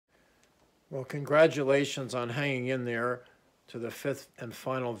Well, congratulations on hanging in there to the fifth and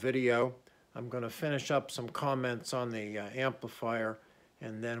final video. I'm going to finish up some comments on the amplifier,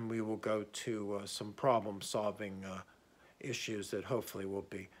 and then we will go to some problem-solving issues that hopefully will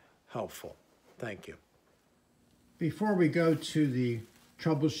be helpful. Thank you. Before we go to the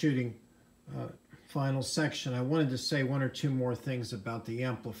troubleshooting final section, I wanted to say one or two more things about the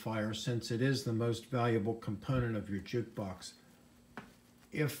amplifier, since it is the most valuable component of your jukebox.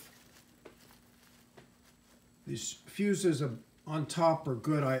 If these fuses on top are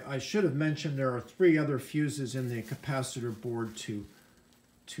good, I should have mentioned there are 3 other fuses in the capacitor board to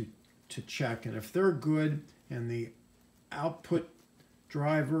check, and if they're good and the output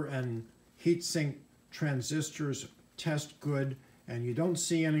driver and heatsink transistors test good and you don't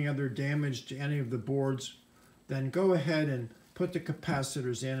see any other damage to any of the boards, then go ahead and put the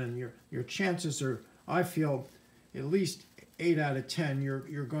capacitors in, and your chances are, I feel, at least 8 out of 10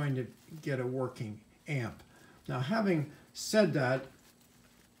 you're going to get a working amp. Now, having said that,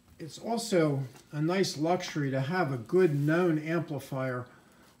 it's also a nice luxury to have a good known amplifier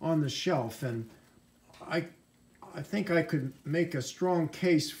on the shelf, and I think I could make a strong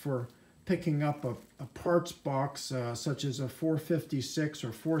case for picking up a parts box such as a 456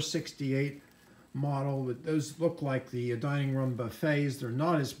 or 468 model. Those look like the dining room buffets. They're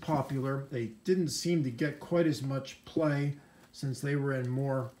not as popular. They didn't seem to get quite as much play since they were in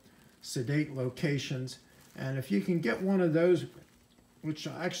more sedate locations. And if you can get one of those, which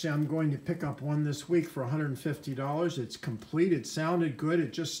actually I'm going to pick up one this week for $150. It's complete, it sounded good,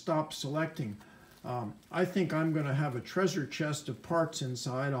 it just stopped selecting. I think I'm going to have a treasure chest of parts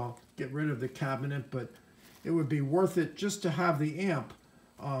inside. I'll get rid of the cabinet, but it would be worth it just to have the amp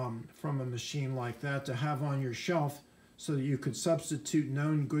from a machine like that to have on your shelf, so that you could substitute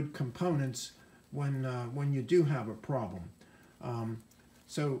known good components when you do have a problem.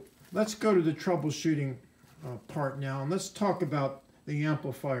 So let's go to the troubleshooting part now, and let's talk about the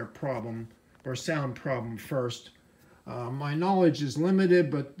amplifier problem or sound problem first. My knowledge is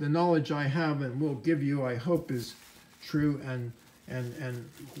limited, but the knowledge I have and will give you, I hope, is true and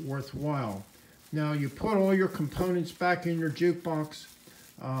worthwhile. Now, you put all your components back in your jukebox.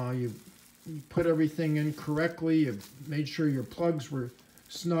 You put everything in correctly. You made sure your plugs were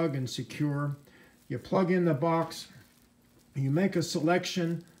snug and secure. You plug in the box. You make a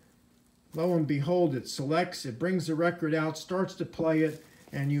selection. Lo and behold, it selects, it brings the record out, starts to play it,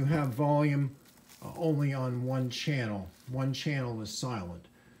 and you have volume only on one channel. One channel is silent.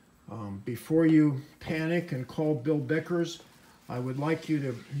 Before you panic and call Bill Bickers, I would like you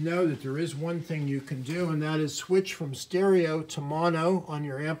to know that there is one thing you can do, and that is switch from stereo to mono on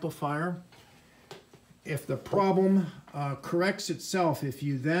your amplifier. If the problem corrects itself, if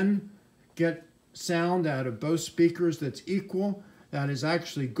you then get sound out of both speakers that's equal, that is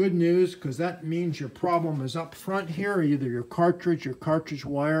actually good news, because that means your problem is up front here, either your cartridge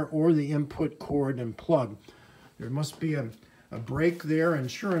wire, or the input cord and plug. There must be a break there, and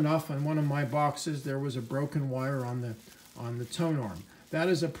sure enough, on one of my boxes, there was a broken wire on the tone arm. That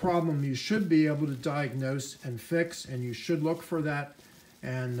is a problem you should be able to diagnose and fix, and you should look for that.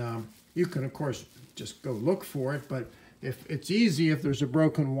 And you can, of course, just go look for it, but if it's easy if there's a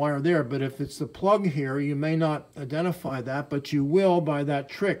broken wire there, but if it's the plug here, you may not identify that, but you will by that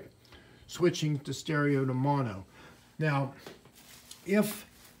trick, switching to stereo to mono. Now, if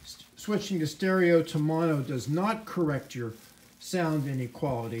switching to stereo to mono does not correct your sound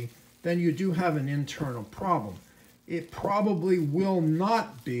inequality, then you do have an internal problem. It probably will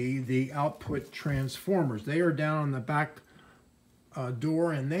not be the output transformers. They are down on the back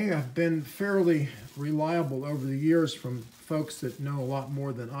door, and they have been fairly reliable over the years from folks that know a lot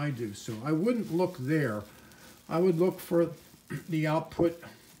more than I do. So I wouldn't look there. I would look for the output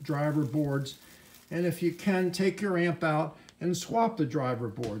driver boards, and if you can, take your amp out and swap the driver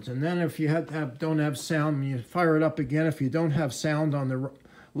boards. And then if you don't have sound, you fire it up again. If you don't have sound on the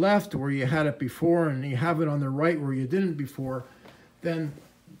left where you had it before, and you have it on the right where you didn't before, then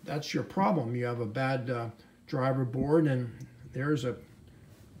that's your problem. You have a bad driver board, and there's a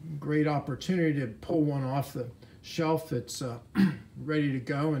great opportunity to pull one off the shelf that's ready to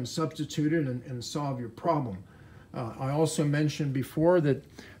go and substitute it and solve your problem. I also mentioned before that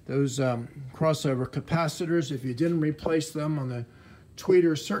those crossover capacitors, if you didn't replace them on the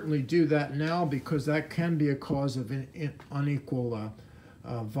tweeter, certainly do that now, because that can be a cause of unequal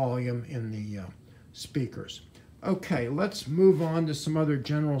volume in the speakers. Okay, let's move on to some other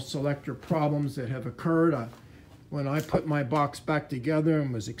general selector problems that have occurred. When I put my box back together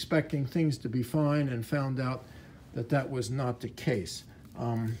and was expecting things to be fine, and found out that that was not the case.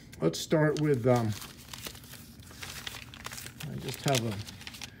 Let's start with, I just have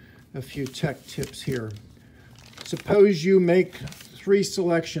a a few tech tips here. Suppose you make 3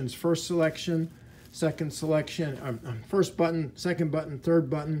 selections: first selection, second selection, first button, second button, third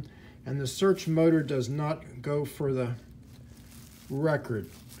button, and the search motor does not go for the record.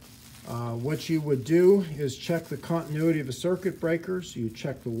 What you would do is check the continuity of the circuit breakers, you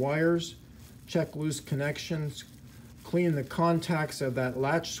check the wires, check loose connections, clean the contacts of that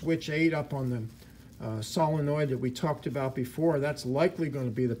latch switch 8 up on the solenoid that we talked about before. That's likely going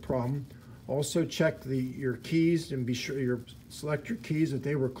to be the problem. Also check your keys and be sure select your keys that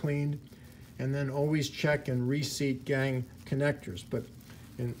they were cleaned, and then always check and reseat gang connectors. But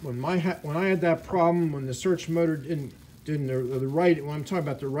when I had that problem, when the search motor didn't when I'm talking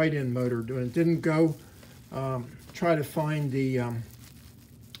about the right-in motor, when it didn't go, try to find the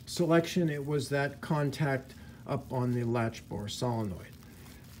selection. It was that contact up on the latch bar solenoid.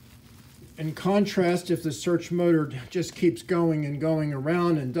 In contrast, if the search motor just keeps going and going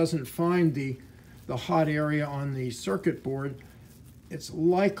around and doesn't find the hot area on the circuit board, it's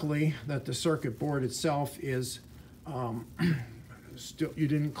likely that the circuit board itself is still, you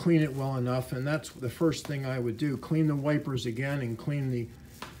didn't clean it well enough, and that's the first thing I would do. Clean the wipers again and clean the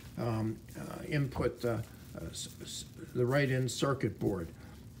the right-in circuit board.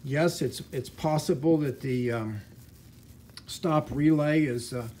 Yes, it's possible that the stop relay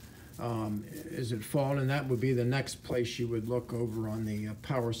is at fault, and that would be the next place you would look over on the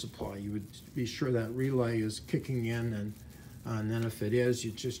power supply. You would be sure that relay is kicking in, and then if it is,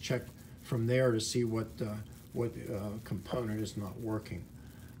 you just check from there to see what component is not working.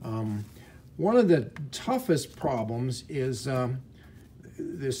 One of the toughest problems is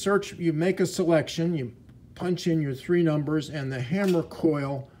the search. You make a selection, you punch in your 3 numbers, and the hammer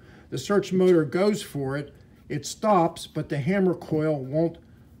coil, the search motor goes for it, it stops, but the hammer coil won't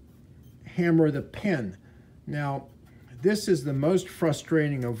hammer the pin. Now, this is the most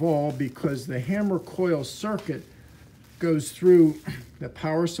frustrating of all, because the hammer coil circuit goes through the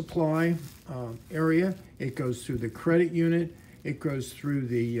power supply area, it goes through the credit unit, it goes through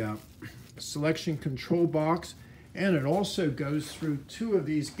the selection control box, and it also goes through 2 of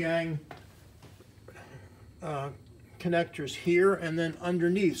these gang connectors here and then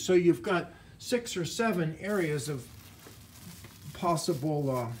underneath. So you've got 6 or 7 areas of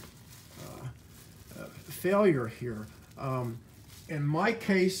possible failure here. In my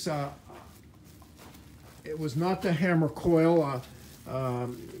case, it was not the hammer coil.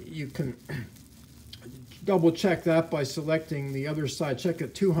 You can double check that by selecting the other side. Check a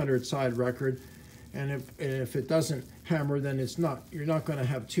 200 side record, and if it doesn't hammer, then you're not going to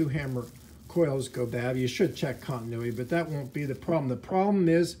have 2 hammer coils go bad. You should check continuity, but that won't be the problem. The problem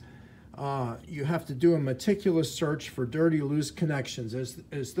is you have to do a meticulous search for dirty loose connections,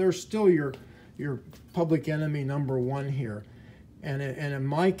 as they're still your public enemy number 1 here. And in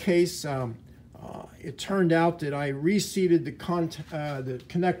my case, it turned out that I reseated the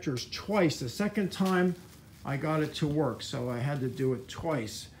connectors twice. The second time I got it to work, so I had to do it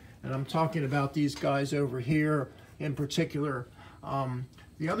twice. And I'm talking about these guys over here in particular.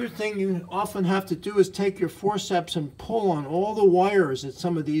 The other thing you often have to do is take your forceps and pull on all the wires at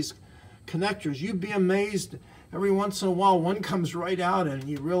some of these connectors. You'd be amazed. Every once in a while, one comes right out and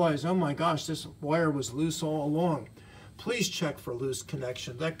you realize, oh my gosh, this wire was loose all along. Please check for loose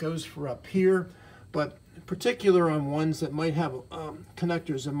connection. That goes for up here, but in particular on ones that might have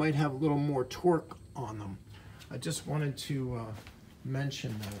connectors that might have a little more torque on them. I just wanted to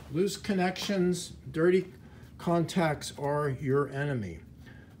mention that. Loose connections, dirty contacts are your enemy.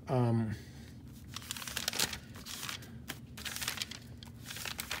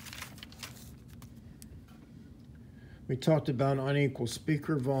 We talked about unequal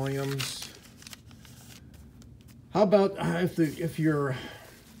speaker volumes. How about if your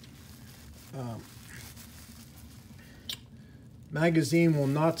magazine will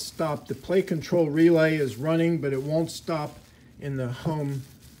not stop? The play control relay is running, but it won't stop in the home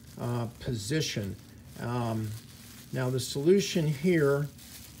position. Now the solution here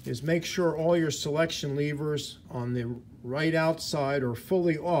is make sure all your selection levers on the right outside are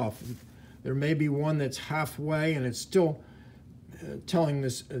fully off. There may be one that's halfway and it's still telling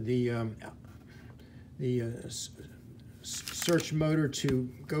this the search motor to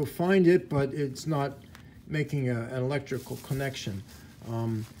go find it, but it's not making an electrical connection.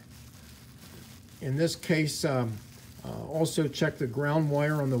 In this case, also check the ground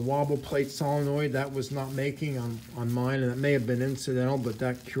wire on the wobble plate solenoid. That was not making on mine, and it may have been incidental, but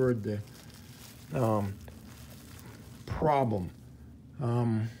that cured the problem.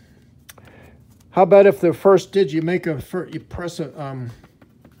 How about if the first digit, you press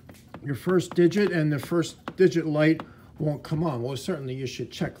your first digit and the first digit light won't come on. Well, certainly you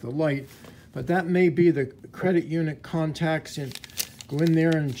should check the light, but that may be the credit unit contacts, and go in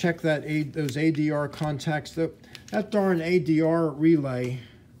there and check that those ADR contacts. That darn ADR relay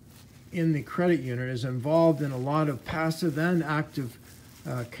in the credit unit is involved in a lot of passive and active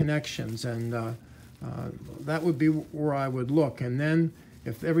connections, and that would be where I would look. And then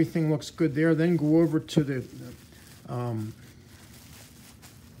if everything looks good there, then go over to the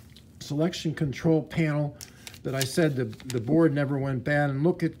selection control panel that I said the board never went bad, and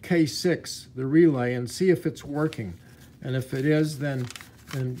look at K6, the relay, and see if it's working. And if it is, then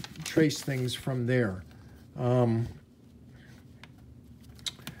trace things from there. How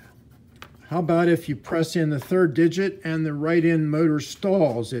about if you press in the third digit and the right-in motor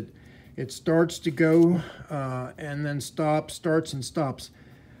stalls? It starts to go and then stops, starts and stops.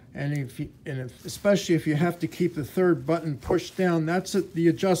 And especially if you have to keep the third button pushed down, that's the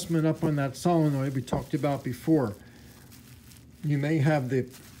adjustment up on that solenoid we talked about before. You may have the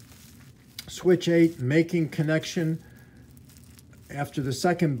switch 8 making connection after the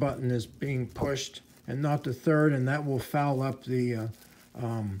second button is being pushed and not the third, and that will foul up the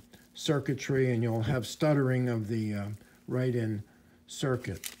circuitry, and you'll have stuttering of the right-in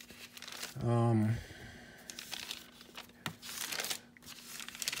circuit.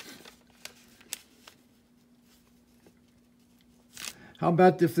 How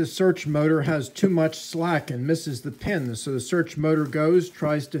about if the search motor has too much slack and misses the pin? So the search motor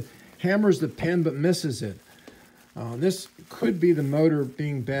hammers the pin but misses it. This could be the motor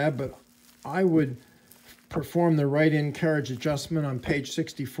being bad, but I would perform the right-in carriage adjustment on page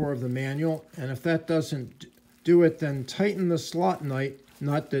 64 of the manual, and if that doesn't do it, then tighten the slot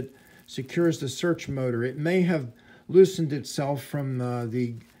nut that secures the search motor. It may have loosened itself from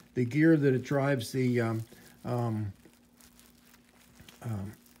the gear that it drives the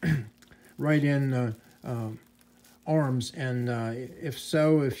right-in arms, and if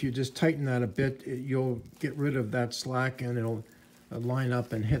so, if you just tighten that a bit, you'll get rid of that slack and it'll line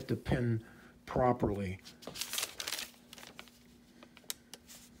up and hit the pin properly.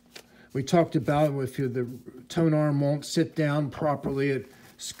 We talked about if the tone arm won't sit down properly, it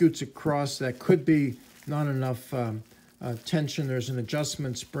scoots across. That could be not enough tension. There's an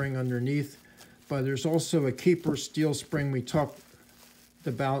adjustment spring underneath, but there's also a keeper steel spring we talked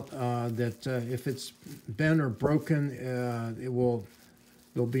about that if it's bent or broken,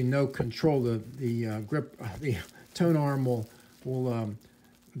 there'll be no control. The grip, the tone arm will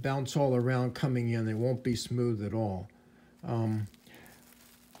bounce all around coming in. It won't be smooth at all.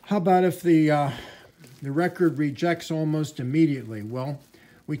 How about if the record rejects almost immediately? Well,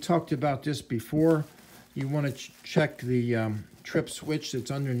 we talked about this before. You want to check the trip switch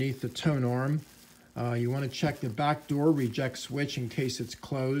that's underneath the tone arm. You want to check the back door reject switch in case it's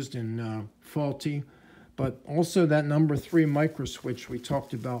closed and faulty. But also that number 3 micro switch we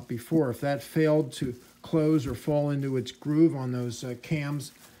talked about before. If that failed to close or fall into its groove on those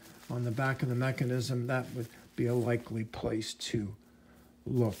cams on the back of the mechanism, that would be a likely place to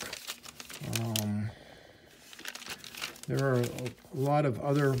look. There are a lot of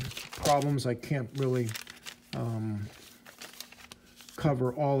other problems. I can't really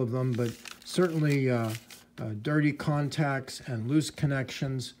cover all of them, but certainly dirty contacts and loose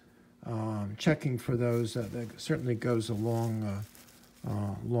connections, checking for those, that certainly goes a long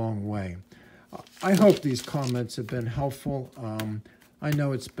way. I hope these comments have been helpful. I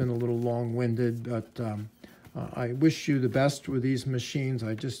know it's been a little long-winded, but I wish you the best with these machines.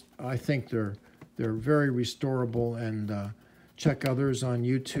 I think they're very restorable, and check others on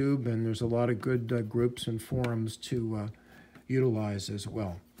YouTube, and there's a lot of good groups and forums to utilize as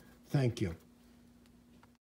well. Thank you.